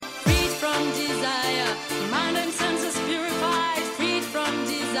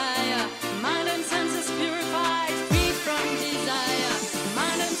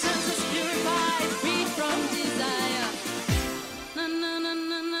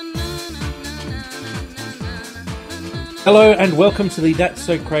Hello and welcome to the That's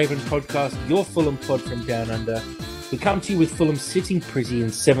So Craven podcast, your Fulham pod from Down Under. We come to you with Fulham sitting pretty in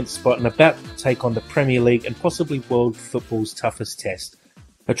 7th spot and about to take on the Premier League and possibly world football's toughest test.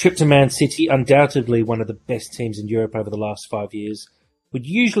 A trip to Man City, undoubtedly one of the best teams in Europe over the last 5 years, would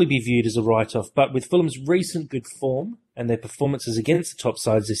usually be viewed as a write-off, but with Fulham's recent good form and their performances against the top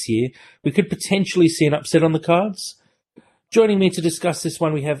sides this year, we could potentially see an upset on the cards. Joining me to discuss this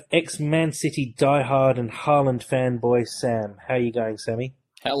one, we have ex-Man City diehard and Haaland fanboy Sam. How are you going, Sammy?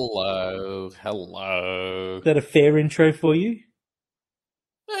 Hello. Is that a fair intro for you?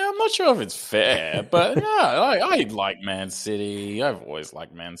 Yeah, I'm not sure if it's fair, but yeah, I like Man City. I've always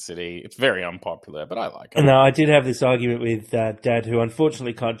liked Man City. It's very unpopular, but I like it. No, I did have this argument with Dad, who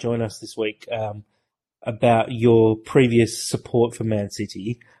unfortunately can't join us this week, about your previous support for Man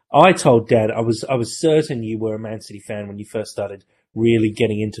City. I told Dad I was certain you were a Man City fan when you first started really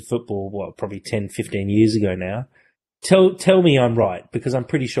getting into football, probably 10, 15 years ago now. Tell me I'm right, because I'm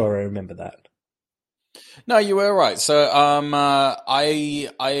pretty sure I remember that. No, you were right. So, I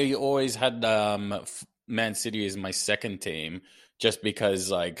always had Man City as my second team, just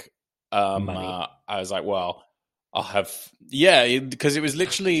because I was like, well, I'll have because it was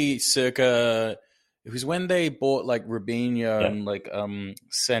literally circa. It was when they bought Robinho and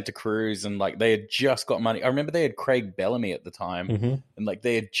Santa Cruz, and they had just got money. I remember they had Craig Bellamy at the time, and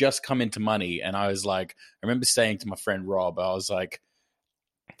they had just come into money. And I was like, I remember saying to my friend Rob, I was like,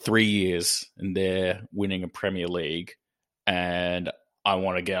 3 years and they're winning a Premier League, and I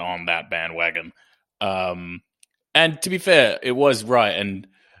want to get on that bandwagon. And to be fair, it was right, and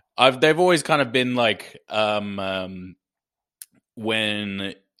they've always kind of been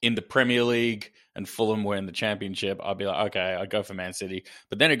when in the Premier League and Fulham were in the Championship, I'd be like, okay, I go for Man City.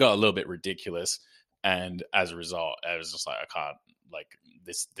 But then it got a little bit ridiculous, and as a result, I was just like, I can't,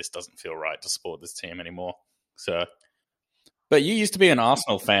 this doesn't feel right to support this team anymore. So, but you used to be an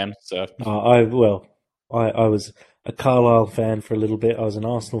Arsenal fan, so I was a Carlisle fan for a little bit. I was an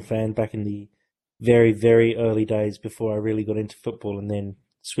Arsenal fan back in the very, very early days before I really got into football, and then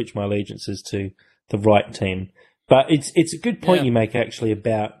switched my allegiances to the right team. But it's a good point you make, actually,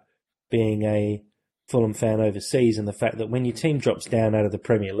 about being a Fulham fan overseas, and the fact that when your team drops down out of the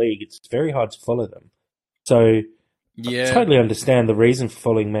Premier League, it's very hard to follow them. So I totally understand the reason for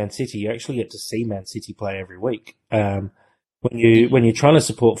following Man City. You actually get to see Man City play every week. When you're trying to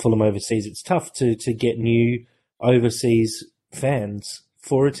support Fulham overseas, it's tough to get new overseas fans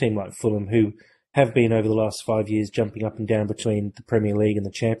for a team like Fulham, who have been over the last 5 years jumping up and down between the Premier League and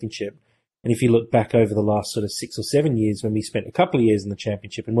the Championship. And if you look back over the last sort of 6 or 7 years, when we spent a couple of years in the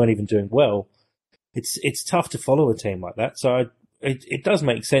Championship and weren't even doing well, it's tough to follow a team like that. So it does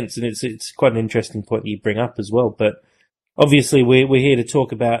make sense, and it's quite an interesting point that you bring up as well. But obviously, we're here to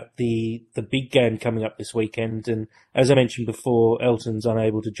talk about the big game coming up this weekend. And as I mentioned before, Elton's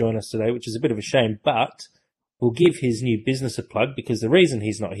unable to join us today, which is a bit of a shame. But we'll give his new business a plug, because the reason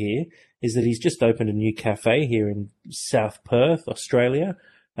he's not here is that he's just opened a new cafe here in South Perth, Australia.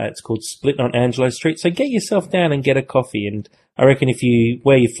 It's called Split on Angelo Street. So get yourself down and get a coffee. And I reckon if you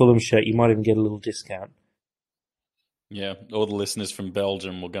wear your Fulham shirt, you might even get a little discount. Yeah, all the listeners from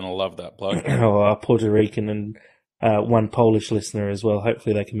Belgium were going to love that plug. Our Puerto Rican and one Polish listener as well.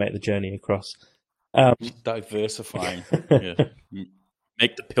 Hopefully they can make the journey across. Diversifying. Yeah.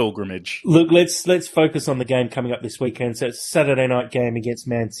 Make the pilgrimage. Look, let's focus on the game coming up this weekend. So it's a Saturday night game against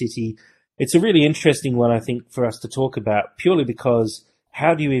Man City. It's a really interesting one, I think, for us to talk about, purely because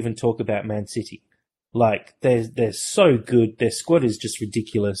how do you even talk about Man City? They're so good. Their squad is just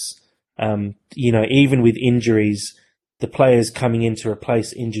ridiculous. Even with injuries, the players coming in to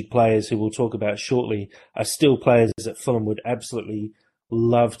replace injured players, who we'll talk about shortly, are still players that Fulham would absolutely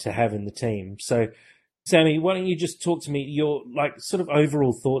love to have in the team. So, Sammy, why don't you just talk to me your sort of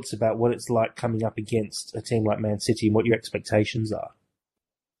overall thoughts about what it's like coming up against a team like Man City and what your expectations are?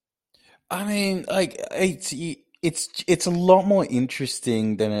 I mean, it's a lot more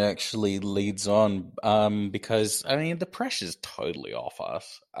interesting than it actually leads on, because I mean the pressure's totally off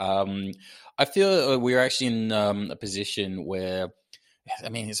us. I feel we're actually in a position where, I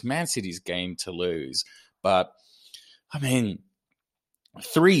mean, it's Man City's game to lose, but I mean,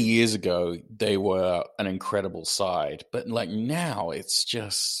 3 years ago they were an incredible side, but now it's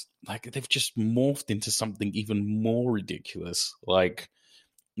just they've just morphed into something even more ridiculous.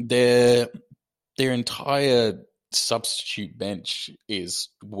 Their entire substitute bench is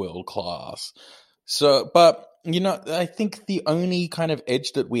world class. So, but I think the only kind of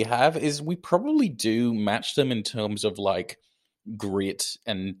edge that we have is we probably do match them in terms of grit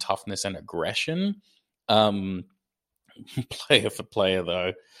and toughness and aggression. player for player,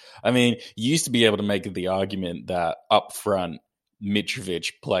 though. I mean, you used to be able to make the argument that up front,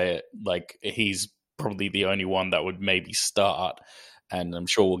 Mitrovic player, like he's probably the only one that would maybe start, and I'm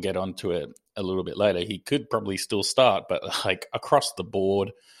sure we'll get onto it a little bit later. He could probably still start, but like across the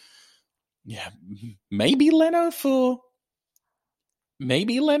board, yeah, maybe Leno for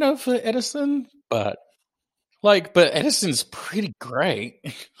Ederson, but Ederson's pretty great.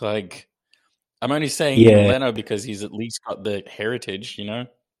 Like, I'm only saying Leno because he's at least got the heritage,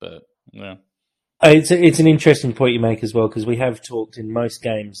 But yeah, it's an interesting point you make as well, because we have talked in most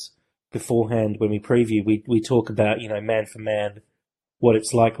games beforehand when we preview. We talk about man for man, what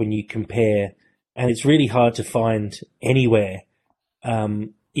it's like when you compare, and it's really hard to find anywhere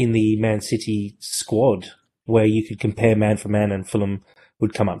in the Man City squad where you could compare man for man and Fulham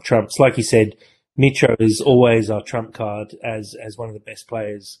would come up trumps. Like you said, Mitro is always our trump card as one of the best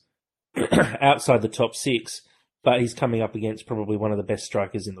players outside the top six, but he's coming up against probably one of the best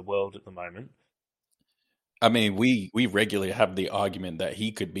strikers in the world at the moment. I mean, we regularly have the argument that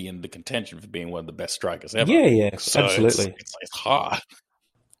he could be in the contention for being one of the best strikers ever. Yeah, so absolutely. It's hard.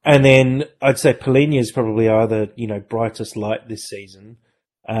 And then I'd say Palhinha is probably either brightest light this season.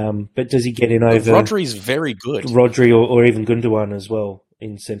 But does he get in over? Rodri's very good. Rodri or even Gundogan as well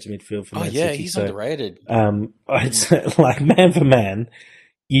in centre midfield for Man City. He's underrated. I'd say, like, man for man,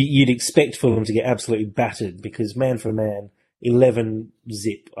 you'd expect Fulham to get absolutely battered because man for man, 11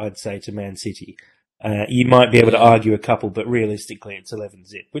 zip, I'd say, to Man City. You might be able to argue a couple, but realistically it's 11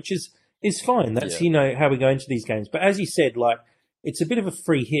 zip, which is fine. That's, how we go into these games. But as you said, like, it's a bit of a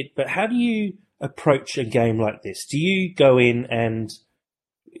free hit, but how do you approach a game like this? Do you go in and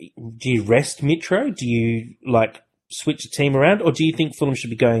do you rest Mitro? Do you switch the team around, or do you think Fulham should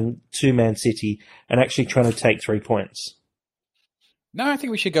be going to Man City and actually trying to take 3 points? No, I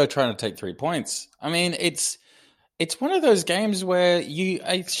think we should go trying to take 3 points. I mean, it's one of those games where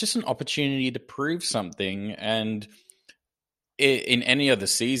it's just an opportunity to prove something, and in any other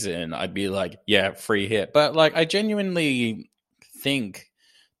season, I'd be like, yeah, free hit. But I genuinely think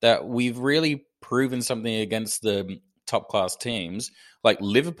that we've really proven something against the top class teams. Like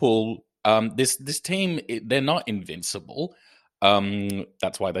Liverpool, this team, they're not invincible.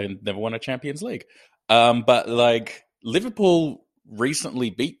 That's why they never won a Champions League. But Liverpool recently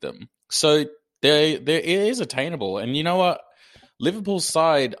beat them, so it is attainable. And you know what? Liverpool's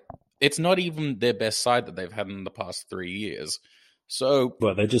side, it's not even their best side that they've had in the past 3 years. So,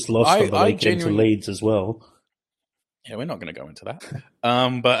 well, they just lost on the weekend to Leeds as well. Yeah, we're not going to go into that.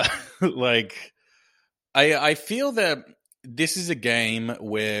 But I feel that this is a game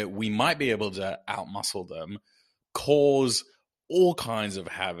where we might be able to outmuscle them, cause all kinds of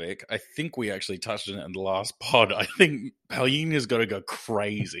havoc. I think we actually touched on it in the last pod. I think Palhinha's got to go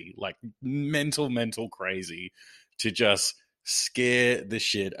crazy, mental crazy, to just scare the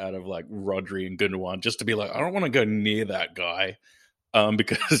shit out of Rodri and Gundogan, just to be I don't want to go near that guy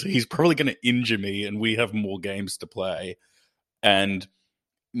because he's probably going to injure me and we have more games to play. And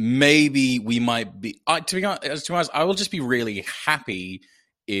maybe we might be, to be honest, I will just be really happy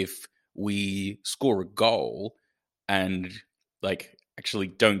if we score a goal and actually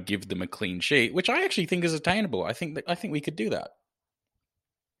don't give them a clean sheet, which I actually think is attainable. I think we could do that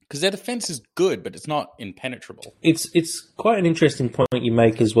because their defense is good, but it's not impenetrable. It's quite an interesting point you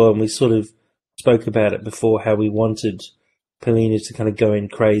make as well, and we sort of spoke about it before, how we wanted Palhinha to kind of go in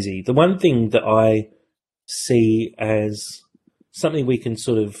crazy. The one thing that I see as something we can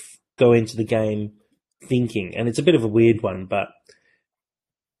sort of go into the game thinking, and it's a bit of a weird one, but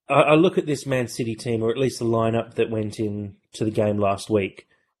I look at this Man City team, or at least the lineup that went in to the game last week.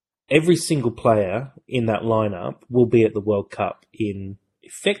 Every single player in that lineup will be at the World Cup in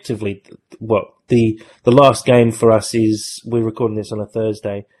effectively, the last game for us is, we're recording this on a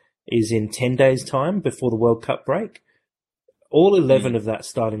Thursday, is in 10 days' time before the World Cup break. All 11 of that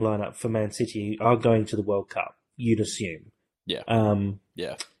starting lineup for Man City are going to the World Cup, you'd assume. Yeah.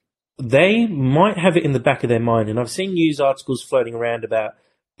 Yeah. They might have it in the back of their mind, and I've seen news articles floating around about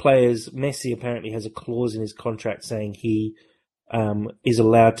players. Messi apparently has a clause in his contract saying he is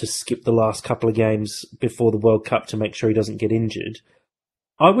allowed to skip the last couple of games before the World Cup to make sure he doesn't get injured.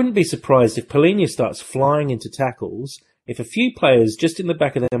 I wouldn't be surprised if Palhinha starts flying into tackles, if a few players just in the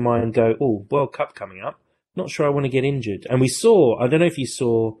back of their mind go, oh, World Cup coming up, not sure I want to get injured. And we saw, I don't know if you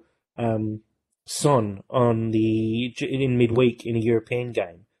saw Son in midweek in a European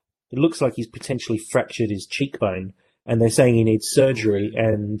game. It looks like he's potentially fractured his cheekbone, and they're saying he needs surgery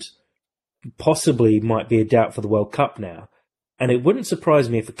and possibly might be a doubt for the World Cup now. And it wouldn't surprise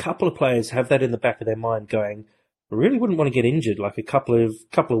me if a couple of players have that in the back of their mind going, I really wouldn't want to get injured a couple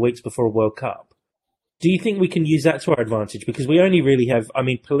of weeks before a World Cup. Do you think we can use that to our advantage? Because we only really have, I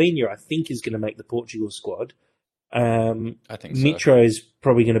mean, Palhinha, I think, is going to make the Portugal squad. I think so. Mitro is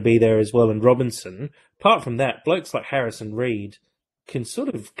probably going to be there as well, and Robinson. Apart from that, blokes like Harrison Reed can sort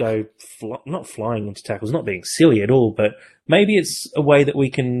of go, not flying into tackles, not being silly at all, but maybe it's a way that we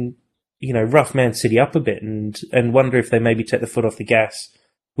can, rough Man City up a bit and wonder if they maybe take the foot off the gas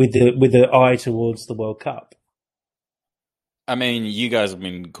with the eye towards the World Cup. I mean, you guys have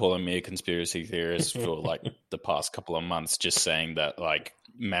been calling me a conspiracy theorist for like the past couple of months, just saying that like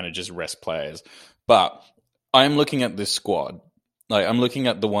managers rest players. But I'm looking at this squad. Like I'm looking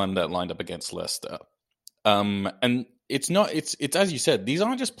at the one that lined up against Leicester. And it's as you said, these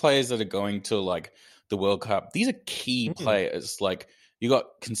aren't just players that are going to like the World Cup. These are key players. Like you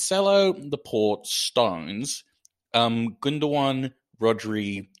got Cancelo, Laporte, Stones, Gundogan,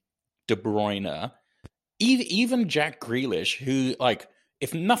 Rodri, De Bruyne, even Jack Grealish, who like,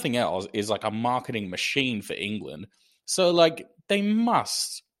 if nothing else, is like a marketing machine for England. So like they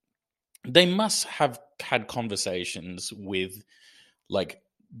must have had conversations with like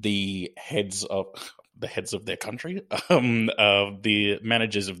the heads of their country, the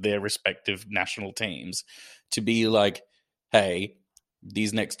managers of their respective national teams, to be like, hey,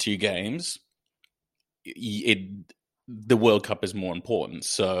 these next two games, the World Cup is more important.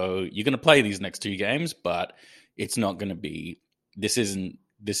 So you're going to play these next two games, but it's not going to be. This isn't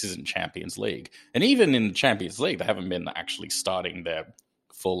Champions League, and even in the Champions League, they haven't been actually starting their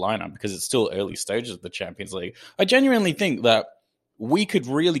full lineup because it's still early stages of the Champions League. I genuinely think that we could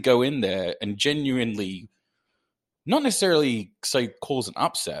really go in there and genuinely, not necessarily say cause an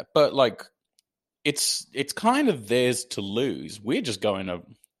upset, but like it's kind of theirs to lose. We're just going to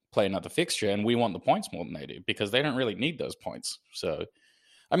play another fixture and we want the points more than they do because they don't really need those points. So,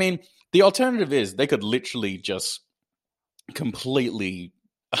 I mean, the alternative is they could literally just completely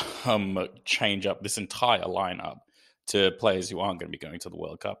change up this entire lineup to players who aren't going to be going to the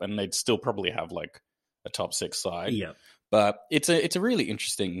World Cup, and they'd still probably have like a top six side. Yeah. But it's a really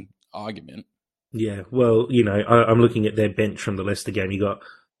interesting argument. Yeah, well, I'm looking at their bench from the Leicester game. You got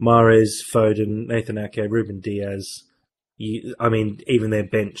Mahrez, Foden, Nathan Ake, Ruben Diaz. Even their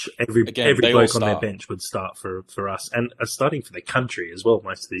bench, every bloke on their bench would start for us, and are starting for their country as well.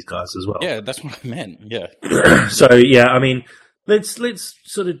 Most of these guys as well. Yeah, that's what I meant. Yeah. So yeah, I mean, let's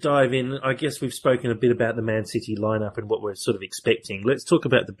sort of dive in. I guess we've spoken a bit about the Man City lineup and what we're sort of expecting. Let's talk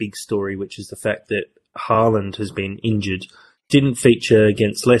about the big story, which is the fact that Haaland has been injured. Didn't feature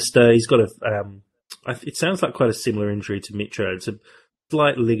against Leicester. He's got it sounds like quite a similar injury to Mitro. It's a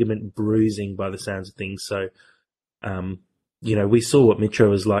slight ligament bruising by the sounds of things. So, we saw what Mitro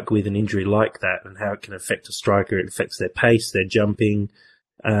was like with an injury like that and how it can affect a striker. It affects their pace, their jumping.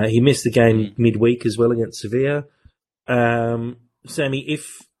 He missed the game midweek as well against Sevilla. Sammy,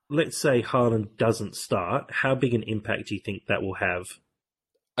 if, let's say, Haaland doesn't start, how big an impact do you think that will have?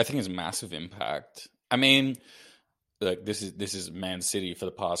 I think it's a massive impact. I mean, like this is Man City for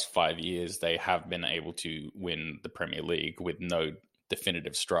the past 5 years. They have been able to win the Premier League with no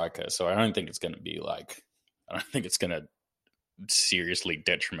definitive striker. So I don't think it's going to seriously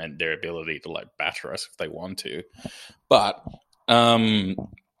detriment their ability to like batter us if they want to. But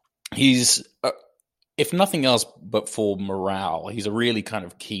he's, if nothing else but for morale, he's a really kind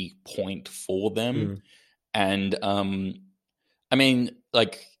of key point for them. And I mean,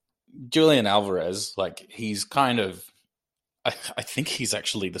 like Julian Alvarez, like he's kind of, I think he's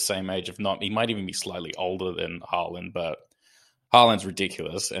actually the same age, if not, he might even be slightly older than Haaland, but Haaland's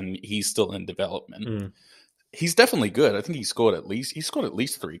ridiculous and he's still in development. He's definitely good. I think he scored at least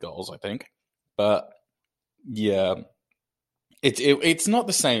 3 goals, I think. But yeah, it's not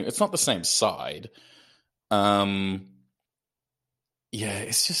the same. It's not the same side. Yeah,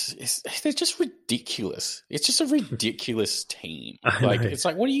 they're just ridiculous. It's just a ridiculous team. Like it's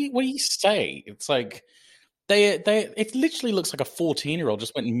like what do you say? It's like it literally looks like a 14-year-old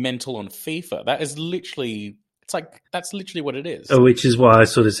just went mental on FIFA. That's literally what it is. Which is why I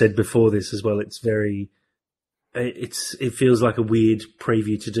sort of said before this as well. It feels like a weird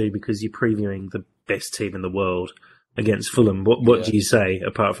preview to do because you're previewing the best team in the world against Fulham. What do you say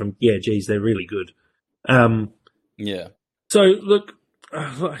apart from geez, they're really good. Yeah. So look,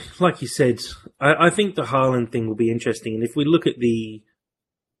 like you said, I think the Haaland thing will be interesting. And if we look at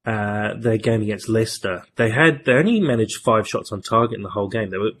their game against Leicester, they only managed 5 shots on target in the whole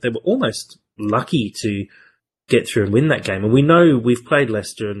game. They were almost lucky to get through and win that game. And we know we've played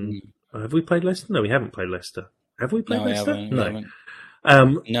Leicester, and have we played Leicester? No, we haven't played Leicester. Have we played Leicester? No.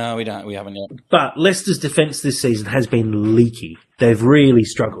 No, we don't. We haven't yet. But Leicester's defence this season has been leaky. They've really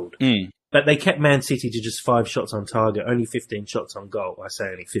struggled. but they kept Man City to just 5 shots on target, only 15 shots on goal. I say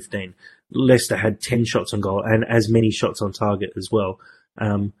only 15. Leicester had 10 shots on goal and as many shots on target as well.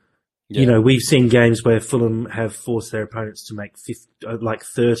 You know, we've seen games where Fulham have forced their opponents to make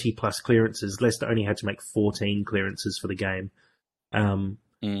 30 plus clearances. Leicester only had to make 14 clearances for the game.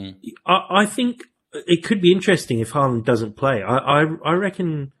 I think it could be interesting if Haaland doesn't play. I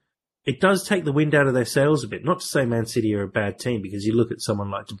reckon it does take the wind out of their sails a bit. Not to say Man City are a bad team, because you look at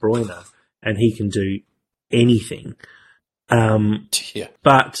someone like De Bruyne and he can do anything.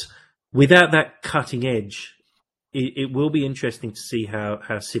 But without that cutting edge, it will be interesting to see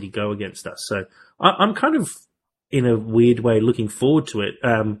how City go against us. So I'm kind of, in a weird way, looking forward to it.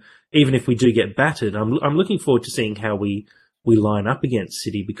 Even if we do get battered, I'm looking forward to seeing how we line up against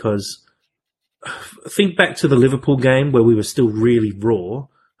City, because think back to the Liverpool game where we were still really raw.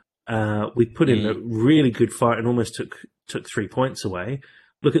 We put in a really good fight and almost took 3 points away.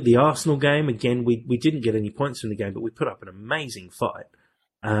 Look at the Arsenal game. Again, we didn't get any points from the game, but we put up an amazing fight.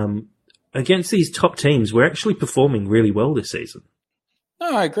 Against these top teams, we're actually performing really well this season.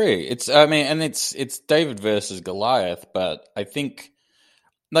 No, I agree. It's David versus Goliath, but I think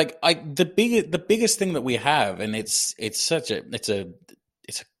the biggest thing that we have, and it's a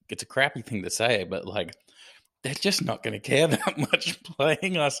crappy thing to say, but like, they're just not going to care that much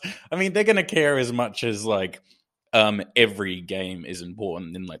playing us. I mean, they're going to care as much as like every game is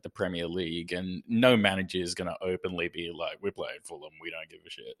important in like the Premier League, and no manager is going to openly be like, we're playing Fulham, we don't give a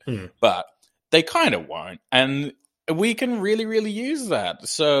shit. But they kind of won't, and we can really, really use that.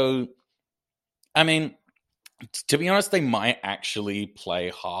 So, I mean, to be honest, they might actually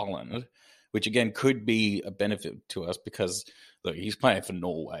play Haaland, which again could be a benefit to us, because look, he's playing for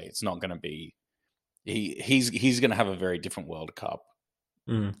Norway. It's not going to be he's going to have a very different World Cup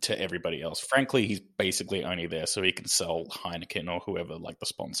to everybody else. Frankly, he's basically only there so he can sell Heineken or whoever like the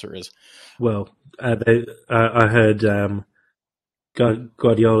sponsor is. Well, I heard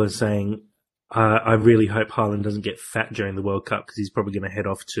Guardiola saying, I really hope Haaland doesn't get fat during the World Cup, because he's probably going to head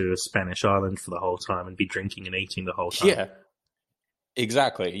off to a Spanish island for the whole time and be drinking and eating the whole time. Yeah,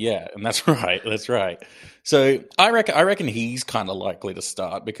 exactly. Yeah, and that's right. That's right. So I reckon he's kind of likely to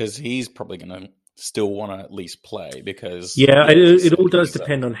start, because he's probably going to still want to at least play, because it all does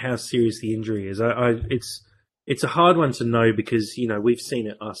depend on how serious the injury is. It's a hard one to know, because you know we've seen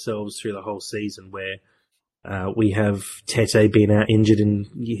it ourselves through the whole season where we have Tete being out injured, and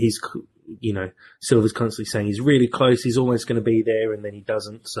he's, you know, Silva's constantly saying he's really close, he's almost going to be there, and then he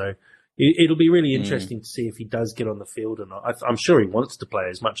doesn't. So it'll be really interesting to see if he does get on the field or not. I'm sure he wants to play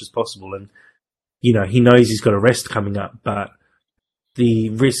as much as possible, and you know he knows he's got a rest coming up, but the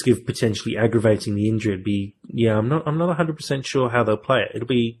risk of potentially aggravating the injury would be, I'm not 100% sure how they'll play it. It'll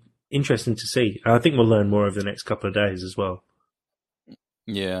be interesting to see. I think we'll learn more over the next couple of days as well.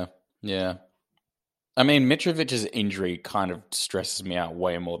 Yeah. I mean, Mitrovic's injury kind of stresses me out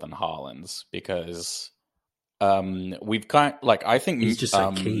way more than Haaland's, because I think he's just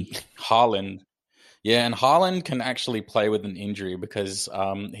so key. Haaland, and Haaland can actually play with an injury, because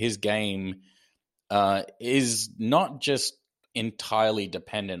his game is not just entirely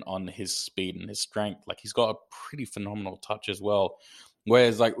dependent on his speed and his strength. Like, he's got a pretty phenomenal touch as well.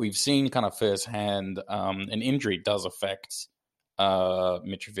 Whereas, like, we've seen kind of firsthand, an injury does affect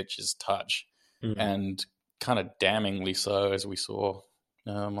Mitrovic's touch, and kind of damningly so, as we saw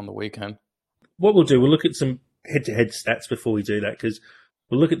on the weekend. What we'll do, we'll look at some head-to-head stats before we do that, because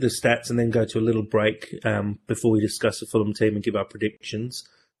we'll look at the stats and then go to a little break before we discuss the Fulham team and give our predictions.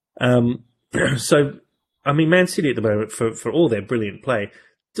 So, I mean, Man City at the moment, for all their brilliant play,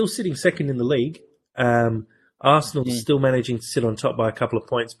 still sitting second in the league. Arsenal still managing to sit on top by a couple of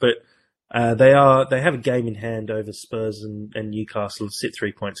points, but they have a game in hand over Spurs and Newcastle, sit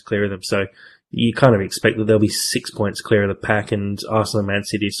 3 points clear of them. So you kind of expect that they'll be 6 points clear of the pack, and Arsenal and Man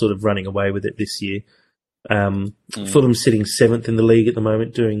City are sort of running away with it this year. Fulham sitting 7th in the league at the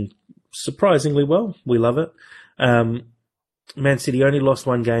moment, doing surprisingly well. We love it. Man City only lost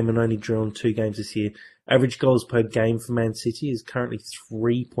 1 game and only drawn 2 games this year. Average goals per game for Man City is currently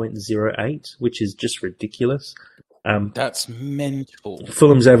 3.08, which is just ridiculous. That's mental.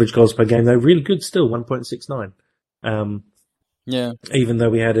 Fulham's average goals per game, though, really good still, 1.69. Even though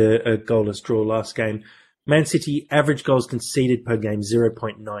we had a goalless draw last game. Man City average goals conceded per game,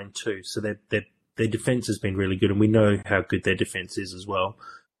 0.92. So their defence has been really good, and we know how good their defence is as well.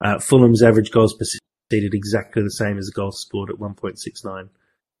 Fulham's average goals conceded exactly the same as goals scored at 1.69.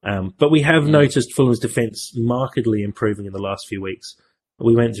 But we have noticed Fulham's defence markedly improving in the last few weeks.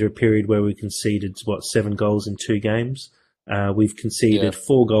 We went through a period where we conceded, 7 goals in 2 games. We've conceded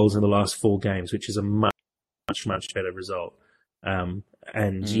 4 goals in the last 4 games, which is a much, much better result.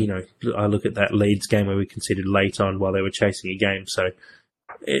 And, I look at that Leeds game where we conceded late on while they were chasing a game. So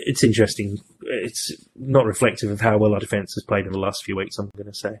it's interesting. It's not reflective of how well our defence has played in the last few weeks, I'm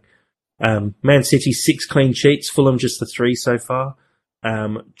going to say. Man City, 6 clean sheets. Fulham just the 3 so far.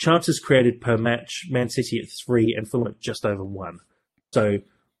 Chances created per match, Man City at 3 and Fulham at just over 1. So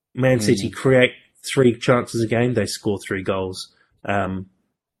Man City create 3 chances a game, they score 3 goals.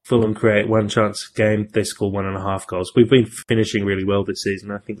 Fulham create 1 chance a game, they score 1.5 goals. We've been finishing really well this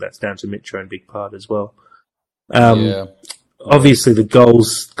season. I think that's down to Mitro in big part as well. Obviously, the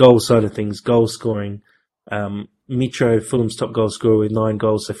goal side of things, goal scoring. Mitro, Fulham's top goal scorer with 9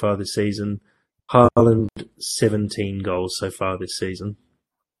 goals so far this season. Haaland, 17 goals so far this season.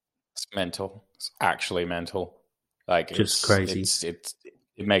 It's mental. It's actually mental. Like, just crazy.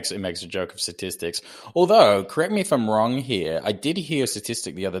 It makes a joke of statistics. Although, correct me if I'm wrong here, I did hear a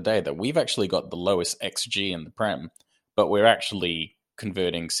statistic the other day that we've actually got the lowest XG in the Prem, but we're actually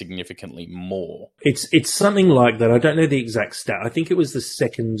converting significantly more. It's something like that. I don't know the exact stat. I think it was the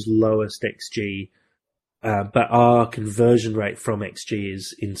second lowest XG, but our conversion rate from XG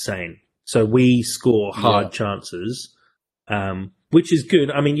is insane. So we score hard chances, which is good.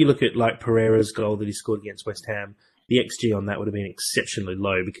 I mean, you look at like Pereira's goal that he scored against West Ham. The XG on that would have been exceptionally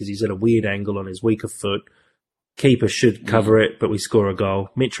low because he's at a weird angle on his weaker foot. Keeper should cover it, but we score a goal.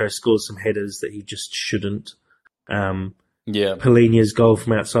 Mitro scores some headers that he just shouldn't. Palhinha's goal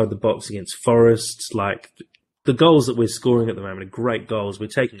from outside the box against Forest. Like, the goals that we're scoring at the moment are great goals. We're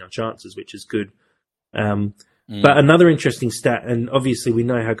taking our chances, which is good. But another interesting stat, and obviously we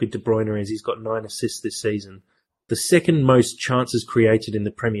know how good De Bruyne is. He's got 9 assists this season. The second most chances created in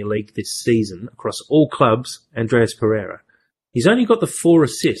the Premier League this season across all clubs, Andreas Pereira. He's only got the 4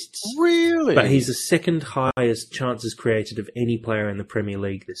 assists. Really? But he's the second highest chances created of any player in the Premier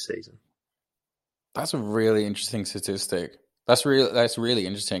League this season. That's a really interesting statistic. That's really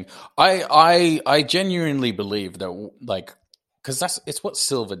interesting. I genuinely believe that, like, because it's what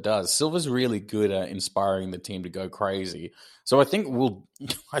Silva does. Silva's really good at inspiring the team to go crazy. So I think we'll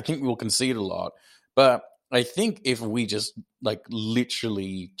concede a lot. But I think if we just like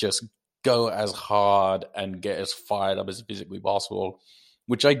literally just go as hard and get as fired up as physically possible,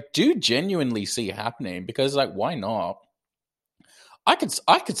 which I do genuinely see happening, because like, why not? I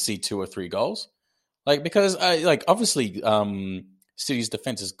could see 2 or 3 goals. Like, because obviously City's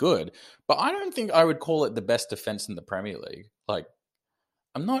defense is good, but I don't think I would call it the best defense in the Premier League. Like,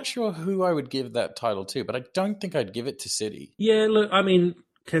 I'm not sure who I would give that title to, but I don't think I'd give it to City. Yeah, look, I mean,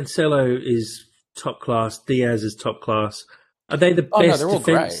 Cancelo is top class. Diaz is top class. Are they the best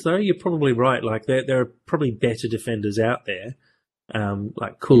defense, though? You're probably right. Like, there are probably better defenders out there.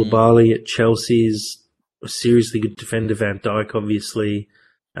 Like Koulibaly at Chelsea is a seriously good defender. Van Dijk, obviously.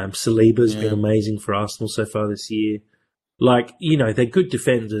 Saliba's been amazing for Arsenal so far this year. Like, they're good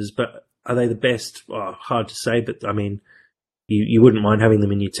defenders, but are they the best? Oh, hard to say, but I mean, you wouldn't mind having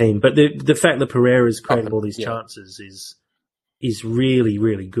them in your team. But the fact that Pereira's creating all these chances is really,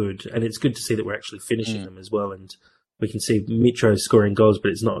 really good. And it's good to see that we're actually finishing them as well. And we can see Mitro scoring goals,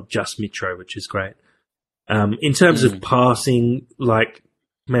 but it's not just Mitro, which is great. In terms of passing, like,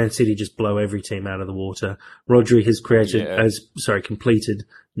 Man City just blow every team out of the water. Rodri has completed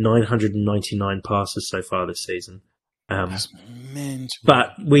 999 passes so far this season.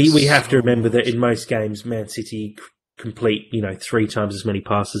 But we have to remember that in most games, Man City complete 3 times as many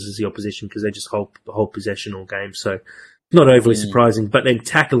passes as the opposition because they just hold possession all game. So not overly surprising. But then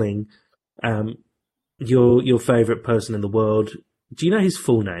tackling, your favourite person in the world. Do you know his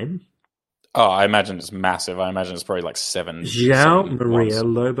full name? Oh, I imagine it's massive. I imagine it's probably like 7. João Maria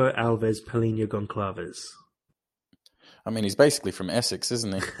Lobo Alves Palhinha Goncalves. I mean, he's basically from Essex,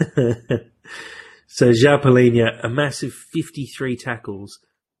 isn't he? So João Palhinha, a massive 53 tackles.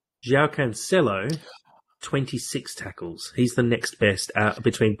 João Cancelo, 26 tackles. He's the next best out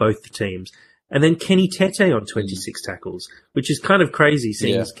between both the teams. And then Kenny Tete on 26 tackles, which is kind of crazy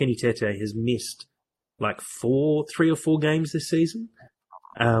seeing as Kenny Tete has missed like 3 or 4 games this season.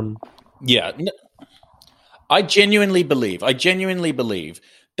 Yeah, I genuinely believe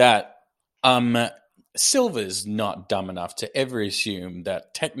that Silva's not dumb enough to ever assume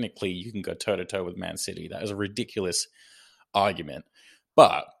that technically you can go toe-to-toe with Man City. That is a ridiculous argument.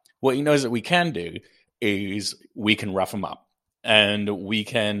 But what he knows that we can do is we can rough them up and we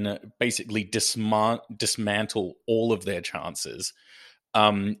can basically dismantle all of their chances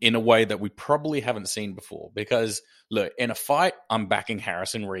in a way that we probably haven't seen before. Because, look, in a fight, I'm backing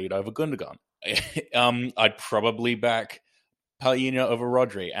Harrison Reed over Gundogan. I'd probably back Palhinha over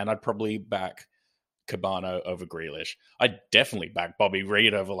Rodri, and I'd probably back Cabano over Grealish. I'd definitely back Bobby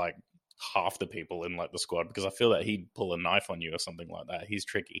Reed over, like, half the people in like the squad because I feel that he'd pull a knife on you or something like that. He's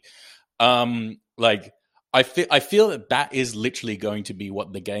tricky. Like I feel that is literally going to be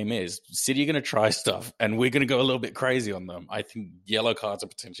what the game is. City are going to try stuff, and we're going to go a little bit crazy on them. I think yellow cards are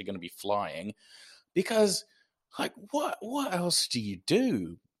potentially going to be flying because, like, what else do you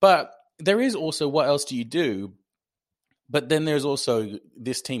do? But there is also what else do you do? But then there's also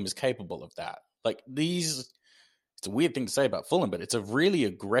this team is capable of that. Like these, it's a weird thing to say about Fulham, but it's a really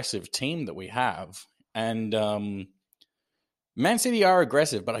aggressive team that we have, and Man City are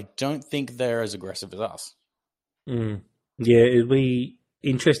aggressive, but I don't think they're as aggressive as us. Yeah, it'll be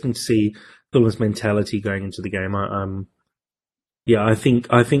interesting to see Fulham's mentality going into the game. I think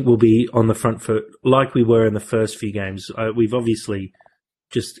we'll be on the front foot like we were in the first few games. We've obviously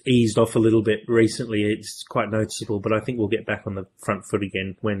just eased off a little bit recently. It's quite noticeable, but I think we'll get back on the front foot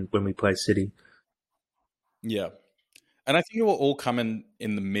again when we play City. Yeah. And I think it will all come in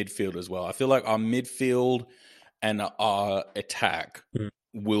the midfield as well. I feel like our midfield and our attack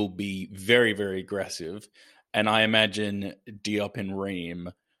will be very, very aggressive. And I imagine Diop and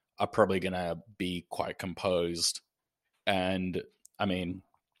Ream are probably going to be quite composed. And, I mean,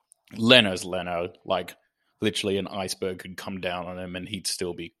 Leno's Leno. Like, literally an iceberg could come down on him and he'd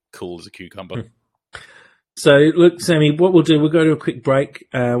still be cool as a cucumber. So, look, Sammy, what we'll do, we'll go to a quick break.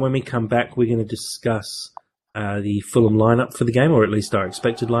 When we come back, we're going to discuss the Fulham lineup for the game, or at least our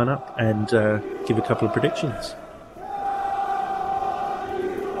expected lineup, and give a couple of predictions.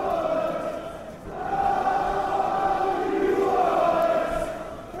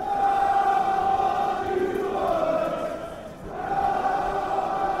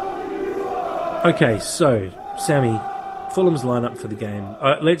 Okay, so, Sammy, Fulham's lineup for the game.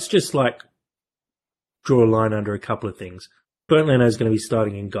 Let's just, draw a line under a couple of things. Bernd Leno's going to be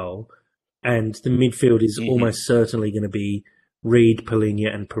starting in goal, and the midfield is almost certainly going to be Reed,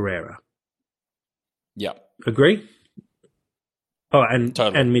 Palhinha, and Pereira. Yeah. Agree? Oh, and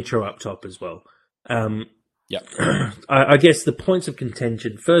totally. And Mitro up top as well. Yeah. I guess the points of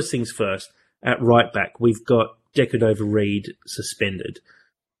contention, first things first, at right back, we've got Decordova-Reid suspended.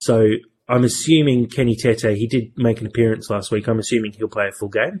 So I'm assuming Kenny Tete, he did make an appearance last week. I'm assuming he'll play a full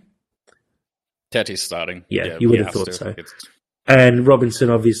game. Tete's starting. Yeah, you would have thought so. And Robinson,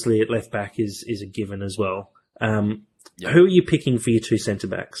 obviously, at left back is a given as well. Who are you picking for your two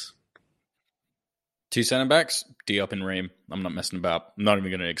centre-backs? Two centre-backs, Diop and Ream. I'm not messing about. I'm not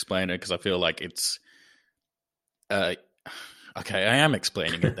even going to explain it because I feel like it's... okay, I am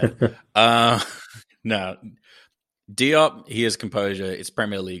explaining it then. No. Diop, he has composure. It's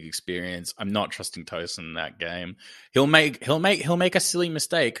Premier League experience. I'm not trusting Tosin in that game. He'll make a silly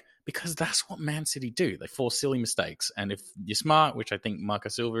mistake because that's what Man City do. They force silly mistakes. And if you're smart, which I think Marco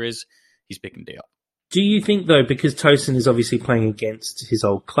Silva is, he's picking Diop. Do you think, though, because Tosin is obviously playing against his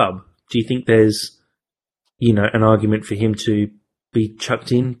old club, do you think there's, an argument for him to be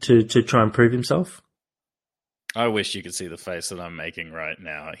chucked in to try and prove himself? I wish you could see the face that I'm making right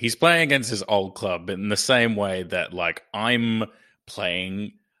now. He's playing against his old club, but in the same way that, I'm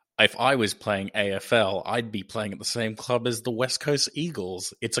playing... If I was playing AFL, I'd be playing at the same club as the West Coast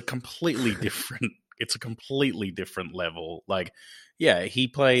Eagles. It's a completely different. It's a completely different level. He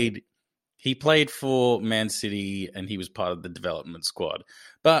played for Man City and he was part of the development squad.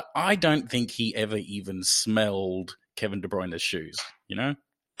 But I don't think he ever even smelled Kevin De Bruyne's shoes. Oh,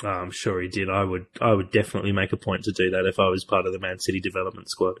 I'm sure he did. I would definitely make a point to do that if I was part of the Man City development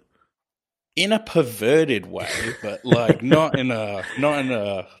squad. In a perverted way, but not in a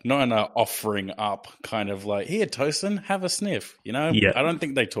offering up kind of here, Tosin, have a sniff. Yeah. I don't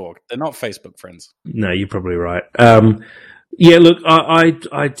think they talk. They're not Facebook friends. No, you're probably right. Look,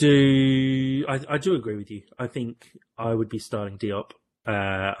 I do agree with you. I think I would be starting Diop.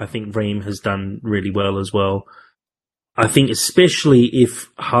 I think Ream has done really well as well. I think especially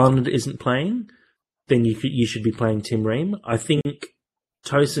if Haaland isn't playing, then you should be playing Tim Ream. I think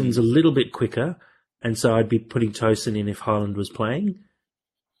Tosin's a little bit quicker, and so I'd be putting Tosin in if Haaland was playing.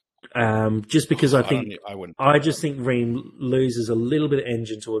 Just because I just think Ream loses a little bit of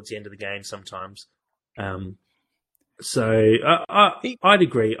engine towards the end of the game sometimes. So I'd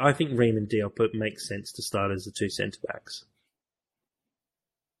agree. I think Ream and Diop makes sense to start as the two centre-backs.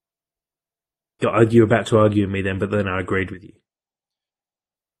 You're about to argue with me then, but then I agreed with you.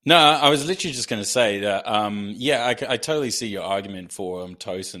 No, I was literally just going to say that, I totally see your argument for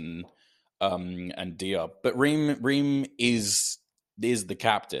Tosin and Diop, but Ream is the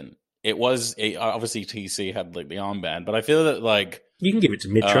captain. It was obviously TC had the armband, but I feel that you can give it to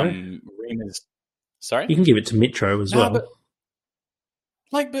Mitro. Ream is sorry. You can give it to Mitro as well.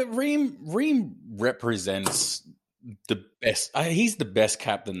 But Ream represents the best. He's the best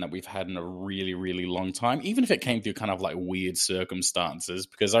captain that we've had in a really, really long time. Even if it came through kind of like weird circumstances,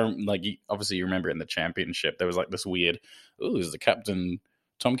 because obviously you remember in the championship there was like this weird. Oh, is the captain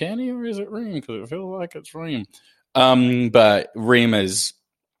Tom Canny or is it Ream? Because it feels like it's Ream. But Ream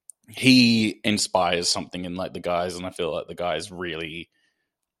he inspires something in like the guys, and I feel like the guys really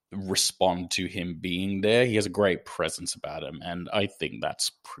respond to him being there. He has a great presence about him, and I think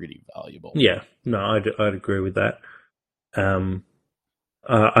that's pretty valuable. Yeah, no, I'd agree with that.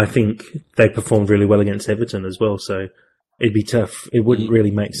 I think they performed really well against Everton as well, so it'd be tough. It wouldn't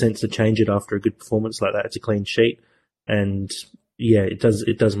really make sense to change it after a good performance like that. It's a clean sheet, and yeah, it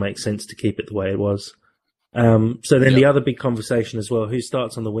does make sense to keep it the way it was. So then the other big conversation as well: who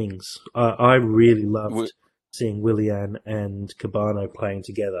starts on the wings? I really loved seeing Willian and Cabano playing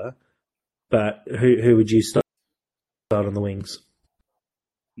together, but who would you start on the wings?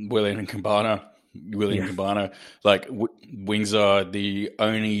 Willian and Cabano. Cabano. Like, wings are the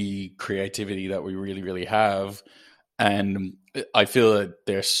only creativity that we really, really have. And I feel that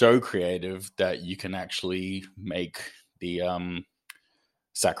they're so creative that you can actually make the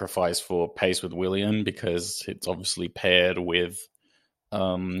sacrifice for pace with Willian, because it's obviously paired with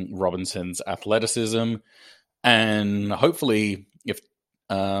Robinson's athleticism. And hopefully, if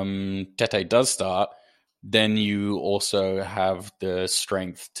Tete does start, then you also have the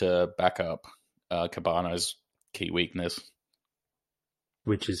strength to back up Cabano's key weakness,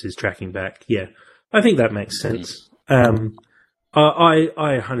 which is his tracking back. Yeah, I think that makes sense. I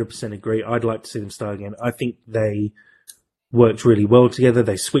 100% agree. I'd like to see them start again. I think they worked really well together.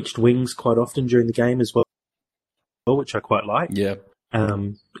 They switched wings quite often during the game as well, which I quite like. Yeah.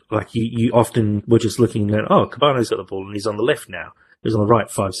 Like you often were just looking at, Cabano's got the ball and he's on the left now. He was on the right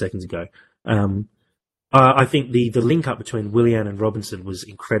 5 seconds ago. I think the link up between Willian and Robinson was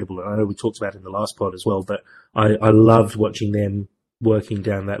incredible. And I know we talked about it in the last pod as well, but I loved watching them working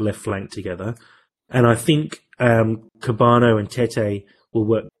down that left flank together. And I think Cabano and Tete will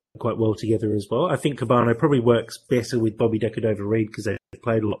work quite well together as well. I think Cabano probably works better with Bobby Decordova-Reid because they've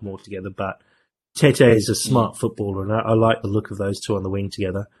played a lot more together, but Tete is a smart footballer, and I like the look of those two on the wing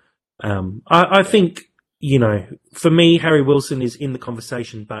together. I think, for me, Harry Wilson is in the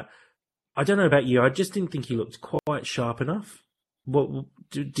conversation, but I don't know about you. I just didn't think he looked quite sharp enough. What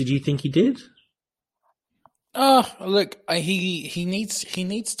did you think he did? Look, he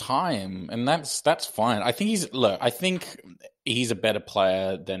needs time, and that's fine. I think he's a better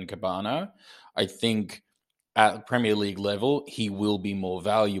player than Cabano. I think at Premier League level, he will be more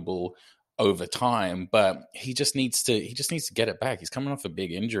valuable over time, but he just needs to get it back. He's coming off a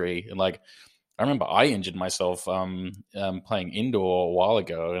big injury, and like, I remember I injured myself playing indoor a while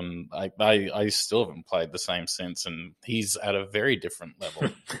ago, and I still haven't played the same since, and he's at a very different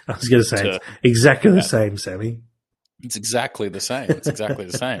level. I was going to say, it's exactly the same, Sammy. It's exactly the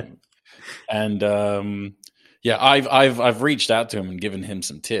same. And I've reached out to him and given him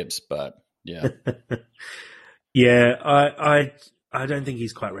some tips, but yeah. Yeah, I don't think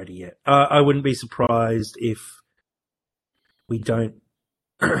he's quite ready yet. I wouldn't be surprised if we don't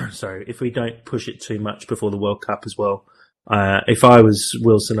if we don't push it too much before the World Cup as well. If I was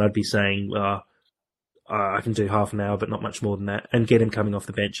Wilson, I'd be saying, I can do half an hour, but not much more than that, and get him coming off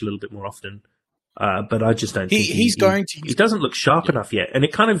the bench a little bit more often. But I just don't think he doesn't look sharp enough yet. And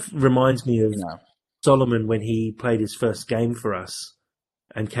it kind of reminds me of Solomon when he played his first game for us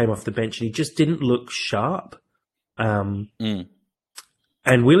and came off the bench, and he just didn't look sharp. And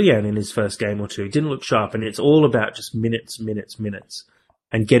Willian in his first game or two didn't look sharp, and it's all about just minutes,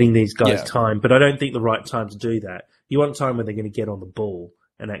 and getting these guys time. But I don't think the right time to do that. You want time when they're going to get on the ball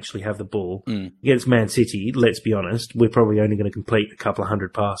and actually have the ball. Against Man City, let's be honest, we're probably only going to complete a couple of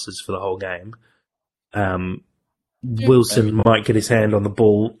 100 passes for the whole game. Wilson might get his hand on the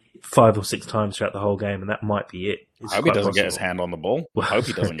ball 5 or 6 times throughout the whole game, and that might be it. I hope he doesn't get his hand on the ball.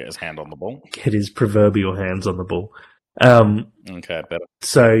 Get his proverbial hands on the ball. Okay, better.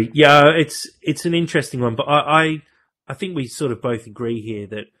 So yeah, it's an interesting one, but I think we sort of both agree here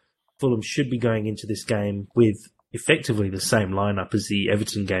that Fulham should be going into this game with effectively the same lineup as the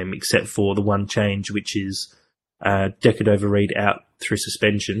Everton game, except for the one change, which is Decordova-Reid out through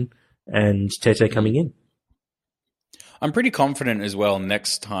suspension and Tete coming in. I'm pretty confident as well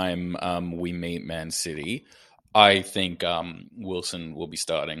next time we meet Man City. I think Wilson will be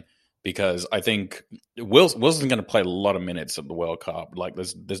starting, because I think Wilson's going to play a lot of minutes at the World Cup. Like,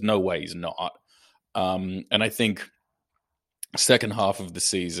 there's no way he's not. And I think second half of the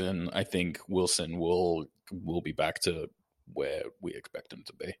season, I think Wilson will be back to where we expect him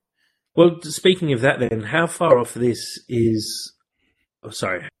to be. Well, speaking of that then, how far off this is... Oh,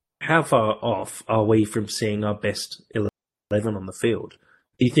 sorry. how far off are we from seeing our best 11 on the field?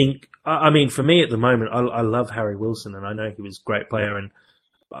 Do you think? I mean, for me at the moment, I love Harry Wilson, and I know he was a great player, and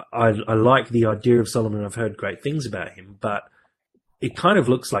I like the idea of Solomon. I've heard great things about him, but it kind of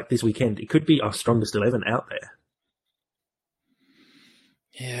looks like this weekend it could be our strongest 11 out there.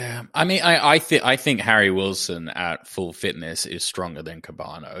 Yeah, I mean, I think Harry Wilson at full fitness is stronger than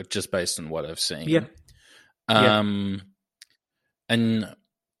Cabano, just based on what I've seen. Yeah. And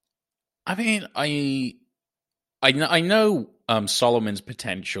I mean, I know Solomon's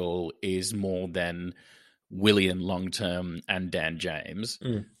potential is more than Willian long term and Dan James.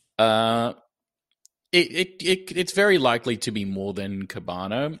 It's very likely to be more than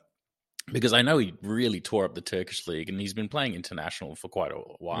Cabano, because I know he really tore up the Turkish league, and he's been playing international for quite a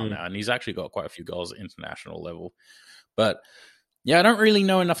while now, and he's actually got quite a few goals at international level. But yeah, I don't really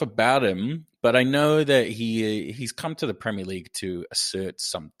know enough about him, but I know that he's come to the Premier League to assert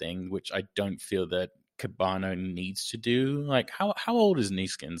something, which I don't feel that Cabano needs to do. Like, how old is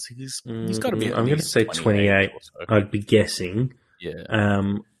Neeskens? He's got to be. I'm going to say 28. So. I'd be guessing. Yeah.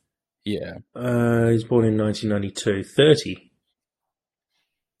 He's born in 1992. 30.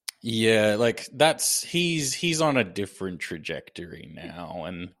 Yeah, like he's on a different trajectory now,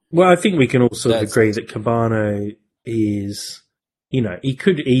 and well, I think we can also agree that Cabano is, he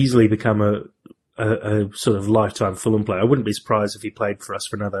could easily become a sort of lifetime Fulham player. I wouldn't be surprised if he played for us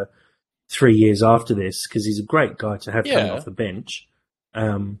for another 3 years after this, because he's a great guy to have coming off the bench.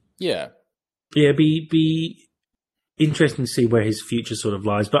 Be interesting to see where his future sort of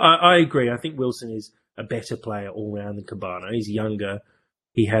lies. But I agree. I think Wilson is a better player all round than Cabano. He's younger.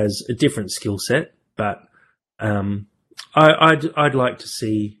 He has a different skill set, but I'd like to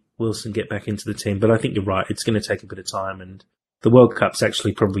see Wilson get back into the team. But I think you're right; it's going to take a bit of time, and the World Cup's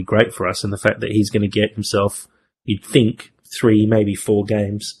actually probably great for us. And the fact that he's going to get himself, you'd think, 3, maybe 4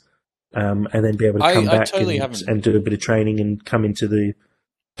 games, and then be able to come back and do a bit of training and come into the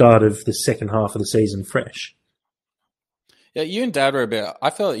start of the second half of the season fresh. Yeah, you and Dad were I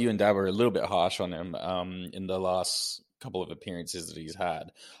felt that you and Dad were a little bit harsh on him in the last couple of appearances that he's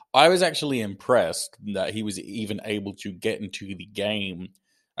had. I was actually impressed that he was even able to get into the game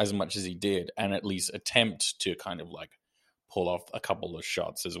as much as he did, and at least attempt to kind of like pull off a couple of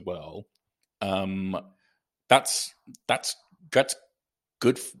shots as well. That's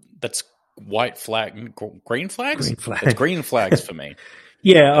good. That's white flag, green flags. It's green flags for me.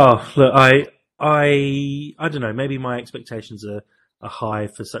 Yeah. Oh, look, I don't know. Maybe my expectations are high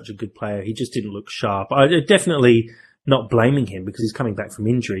for such a good player. He just didn't look sharp. I definitely not blaming him because he's coming back from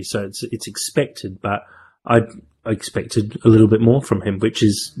injury, so it's expected. But I expected a little bit more from him, which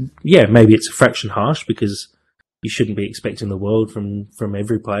is maybe it's a fraction harsh because you shouldn't be expecting the world from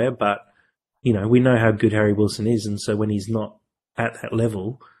every player. But we know how good Harry Wilson is, and so when he's not at that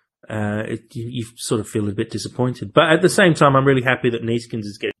level, you sort of feel a bit disappointed. But at the same time, I'm really happy that Neeskens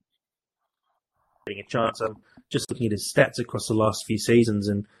is getting a chance. I'm just looking at his stats across the last few seasons,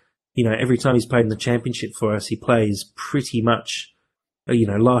 and every time he's played in the Championship for us, he plays pretty much.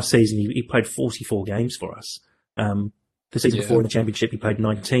 Last season he played 44 games for us. The season before in the Championship he played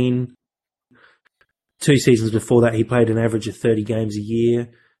 19. 2 seasons before that he played an average of 30 games a year.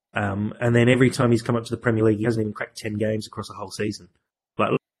 And then every time he's come up to the Premier League, he hasn't even cracked 10 games across a whole season.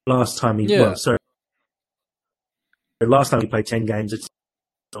 Like last time last time he played 10 games, it's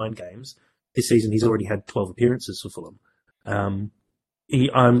 9 games. This season he's already had 12 appearances for Fulham.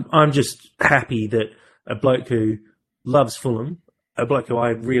 I'm just happy that a bloke who loves Fulham, a bloke who I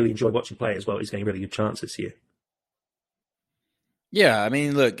really enjoy watching play as well, is getting a really good chance this year. Yeah, I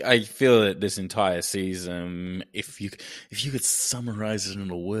mean, look, I feel that this entire season, if you could summarize it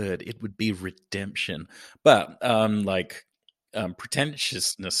in a word, it would be redemption. But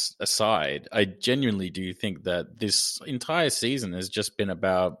pretentiousness aside, I genuinely do think that this entire season has just been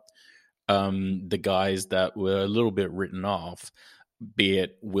about the guys that were a little bit written off, be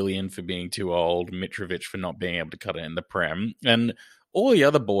it Willian for being too old, Mitrovic for not being able to cut it in the Prem, and all the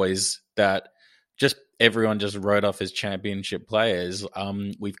other boys that everyone just wrote off as Championship players.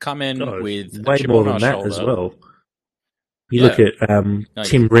 We've come in with way more than that as well. You look at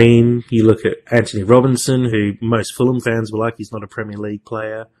Tim Ream, you look at Anthony Robinson, who most Fulham fans were like, he's not a Premier League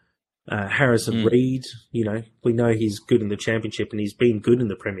player. Harrison Reed, we know he's good in the Championship and he's been good in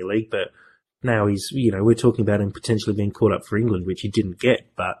the Premier League, but now he's, we're talking about him potentially being called up for England, which he didn't get.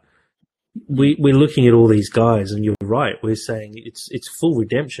 But we're looking at all these guys, and you're right. We're saying it's full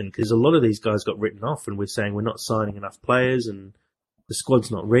redemption because a lot of these guys got written off, and we're saying we're not signing enough players, and the squad's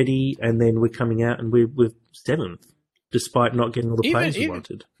not ready. And then we're coming out and we're 7th, despite not getting all the players we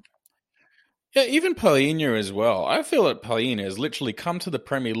wanted. Yeah, even Paulino as well. I feel that Paulino has literally come to the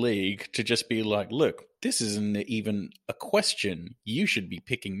Premier League to just be like, look, this isn't even a question. You should be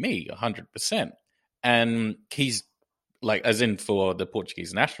picking me 100%. And he's like, as in for the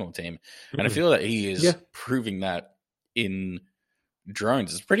Portuguese national team. And I Mm. feel that he Yeah. is proving that in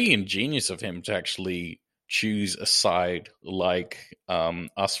drones. It's pretty ingenious of him to actually choose a side like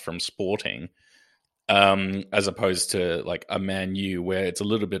us from Sporting, as opposed to like a Man U where it's a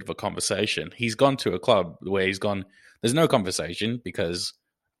little bit of a conversation. He's gone to a club where he's gone, there's no conversation because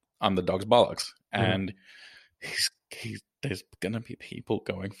I'm the dog's bollocks. Mm. And there's going to be people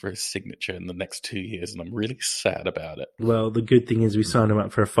going for his signature in the next 2 years, and I'm really sad about it. Well, the good thing is we signed him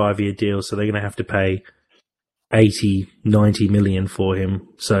up for a 5-year deal, so they're going to have to pay 80, 90 million for him.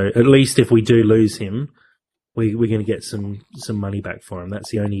 So at least if we do lose him, we're going to get some money back for him.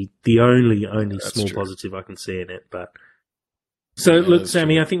 That's the only That's small true. positive I can see in it. But so Yeah, look, that's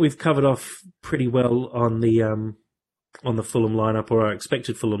Sammy, true. I think we've covered off pretty well on the Fulham lineup, or our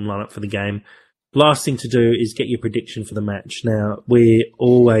expected Fulham lineup for the game. Last thing to do is get your prediction for the match. Now, we're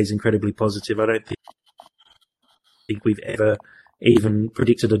always incredibly positive. I don't think we've ever even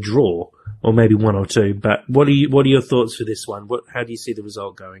predicted a draw, or maybe one or two. But what are your thoughts for this one? How do you see the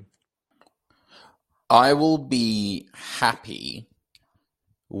result going? I will be happy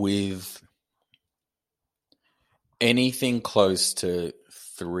with anything close to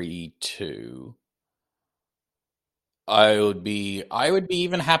 3-2. I would be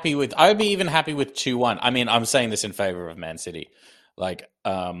even happy with 2-1. I mean, I'm saying this in favor of Man City. Like,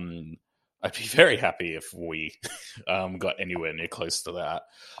 I'd be very happy if we got anywhere near close to that.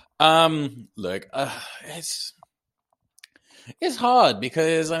 Look, it's hard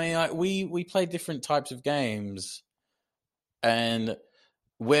because I mean, like, we play different types of games, and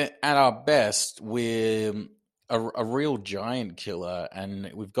we're at our best. We're a real giant killer, and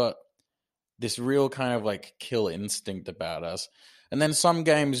we've got this real kind of like kill instinct about us. And then some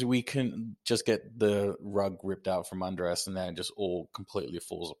games we can just get the rug ripped out from under us, and then it just all completely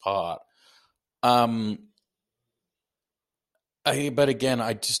falls apart. But again,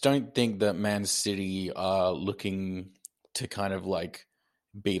 I just don't think that Man City are looking to kind of like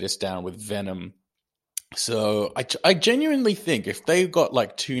beat us down with venom. So I genuinely think if they got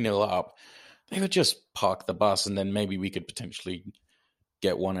like 2-0 up, they would just park the bus, and then maybe we could potentially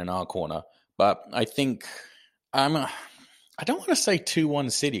get one in our corner. But I think I don't want to say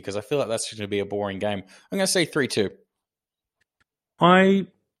 2-1 City because I feel like that's going to be a boring game. I'm going to say 3-2. I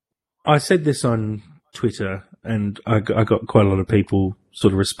said this on Twitter, and I got quite a lot of people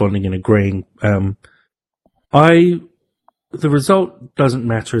sort of responding and agreeing. The result doesn't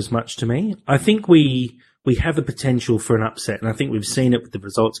matter as much to me. I think we have the potential for an upset, and I think we've seen it with the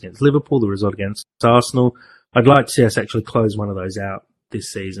results against Liverpool, the result against Arsenal. I'd like to see us actually close one of those out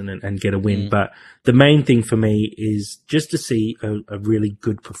this season and get a win. But the main thing for me is just to see a really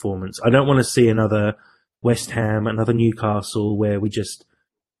good performance. I don't want to see another West Ham, another Newcastle where we just,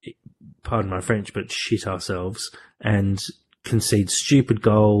 pardon my French, but shit ourselves and concede stupid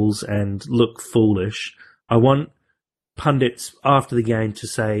goals and look foolish. I want pundits after the game to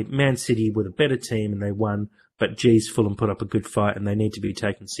say Man City were the better team and they won, but geez, Fulham put up a good fight and they need to be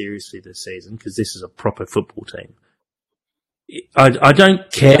taken seriously this season because this is a proper football team. I don't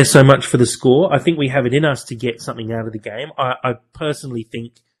care so much for the score. I think we have it in us to get something out of the game. I personally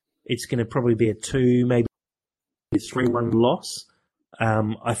think it's going to probably be a 2, maybe a 3-1 loss.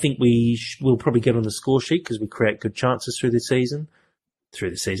 I think we'll probably get on the score sheet because we create good chances through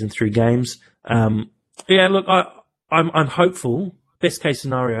games. Yeah, look, I'm hopeful. Best case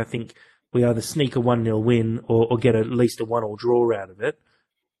scenario, I think we either sneak a 1-0 win or get at least a 1-1 draw out of it.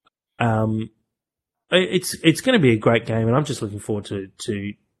 It's going to be a great game, and I'm just looking forward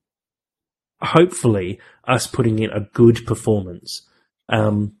to hopefully us putting in a good performance.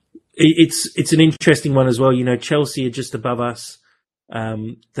 It's an interesting one as well. You know, Chelsea are just above us.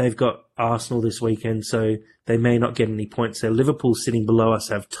 They've got Arsenal this weekend, so they may not get any points there. Liverpool sitting below us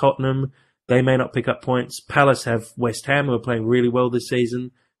have Tottenham. They may not pick up points. Palace have West Ham, who are playing really well this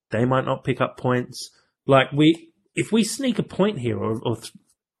season. They might not pick up points. If we sneak a point here, or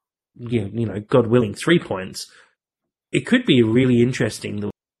God willing, 3 points, it could be really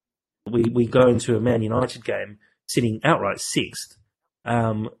interesting. We go into a Man United game sitting outright sixth,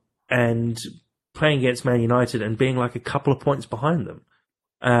 and playing against Man United and being like a couple of points behind them,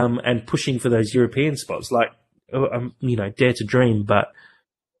 and pushing for those European spots. Dare to dream, but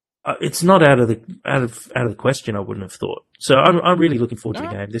it's not out of the question. I wouldn't have thought. So I'm really looking forward to the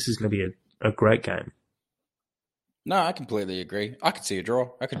game. This is going to be a great game. No, I completely agree. I could see a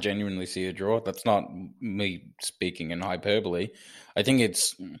draw. I could genuinely see a draw. That's not me speaking in hyperbole. I think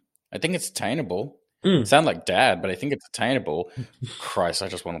it's I think it's attainable. Mm. Sound like dad, but I think it's attainable. Christ, I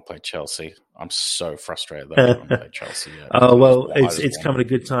just want to play Chelsea. I'm so frustrated that I haven't played Chelsea yet. Oh well, it's coming a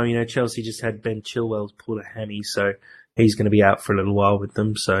good time. You know, Chelsea just had Ben Chilwell's pulled a hammy, so he's going to be out for a little while with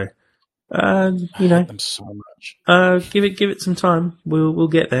them. So, you I know, hate them so much. give it some time. We'll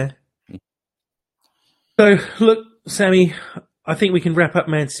get there. So, look, Sammy, I think we can wrap up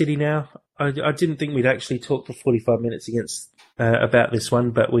Man City now. I didn't think we'd actually talk for 45 minutes about this one,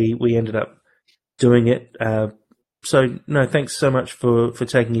 but we ended up doing it. So, no, thanks so much for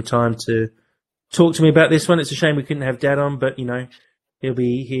taking your time to talk to me about this one. It's a shame we couldn't have Dad on, but, you know, he'll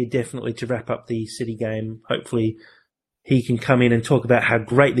be here definitely to wrap up the City game. Hopefully he can come in and talk about how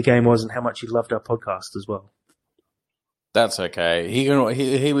great the game was and how much he loved our podcast as well. That's okay. He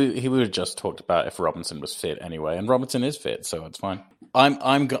would have just talked about if Robinson was fit anyway, and Robinson is fit, so it's fine.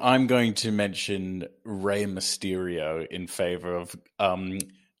 I'm going to mention Rey Mysterio in favor of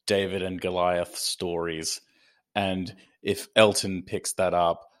David and Goliath stories, and if Elton picks that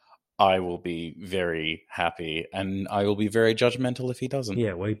up, I will be very happy, and I will be very judgmental if he doesn't.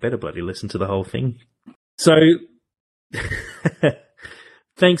 Yeah, well, you better bloody listen to the whole thing. So,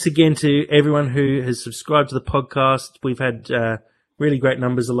 thanks again to everyone who has subscribed to the podcast. We've had really great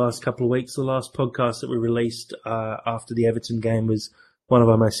numbers the last couple of weeks. The last podcast that we released after the Everton game was one of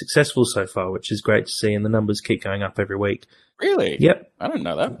our most successful so far, which is great to see, and the numbers keep going up every week. Really? Yep. I didn't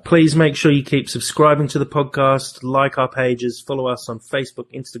know that. Please make sure you keep subscribing to the podcast, like our pages, follow us on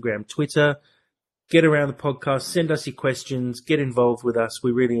Facebook, Instagram, Twitter. Get around the podcast, send us your questions, get involved with us.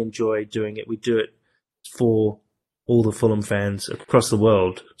 We really enjoy doing it. We do it for all the Fulham fans across the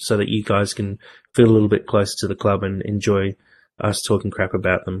world so that you guys can feel a little bit closer to the club and enjoy us talking crap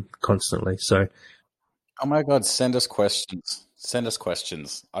about them constantly. So, oh my God, send us questions. Send us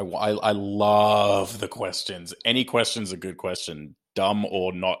questions. I love the questions. Any question's a good question, dumb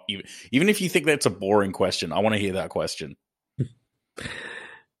or not. Even if you think that's a boring question, I want to hear that question.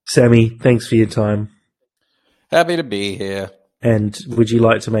 Sammy, thanks for your time. Happy to be here. And would you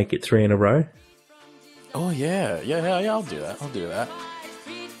like to make it 3 in a row? Oh, yeah, I'll do that.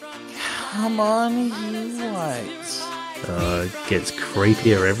 Come on, you whites. It gets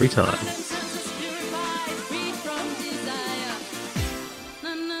creepier every time.